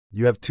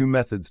You have two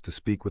methods to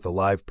speak with a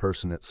live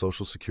person at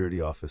Social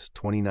Security Office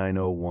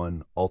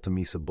 2901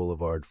 Altamesa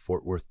Boulevard,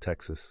 Fort Worth,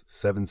 Texas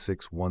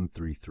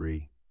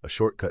 76133, a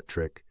shortcut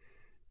trick,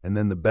 and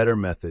then the better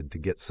method to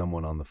get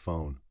someone on the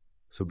phone.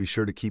 So be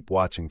sure to keep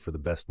watching for the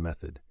best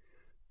method.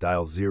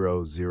 Dial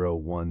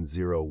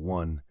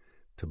 00101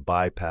 to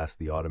bypass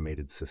the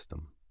automated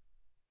system.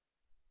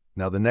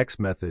 Now the next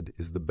method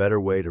is the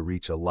better way to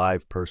reach a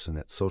live person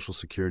at Social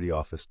Security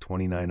Office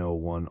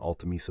 2901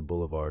 Altamesa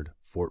Boulevard,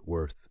 Fort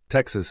Worth,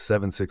 Texas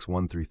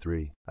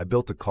 76133. I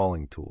built a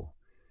calling tool.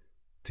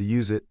 To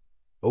use it,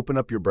 open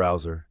up your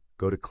browser,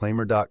 go to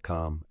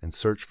claimer.com and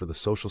search for the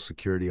Social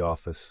Security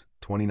Office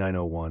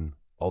 2901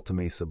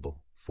 Altamesa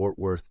Fort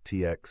Worth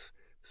TX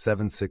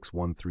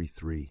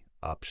 76133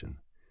 option.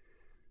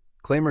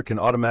 Claimer can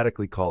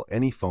automatically call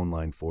any phone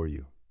line for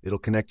you. It'll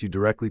connect you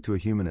directly to a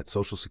human at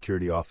Social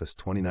Security Office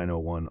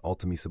 2901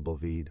 Altamesa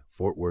Blvd,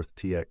 Fort Worth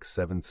TX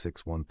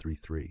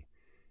 76133.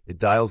 It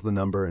dials the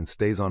number and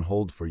stays on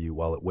hold for you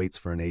while it waits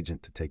for an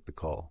agent to take the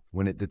call.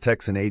 When it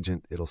detects an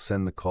agent, it'll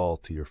send the call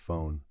to your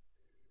phone.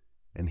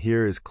 And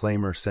here is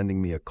Claimer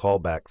sending me a call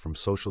back from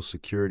Social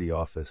Security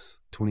Office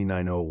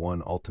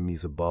 2901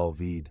 Altamesa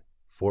Blvd,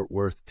 Fort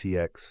Worth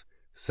TX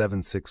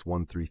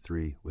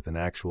 76133 with an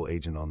actual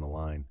agent on the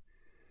line.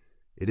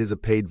 It is a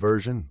paid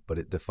version, but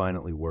it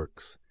definitely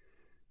works.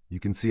 You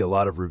can see a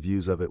lot of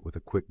reviews of it with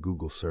a quick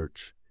Google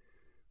search.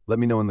 Let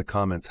me know in the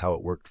comments how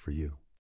it worked for you.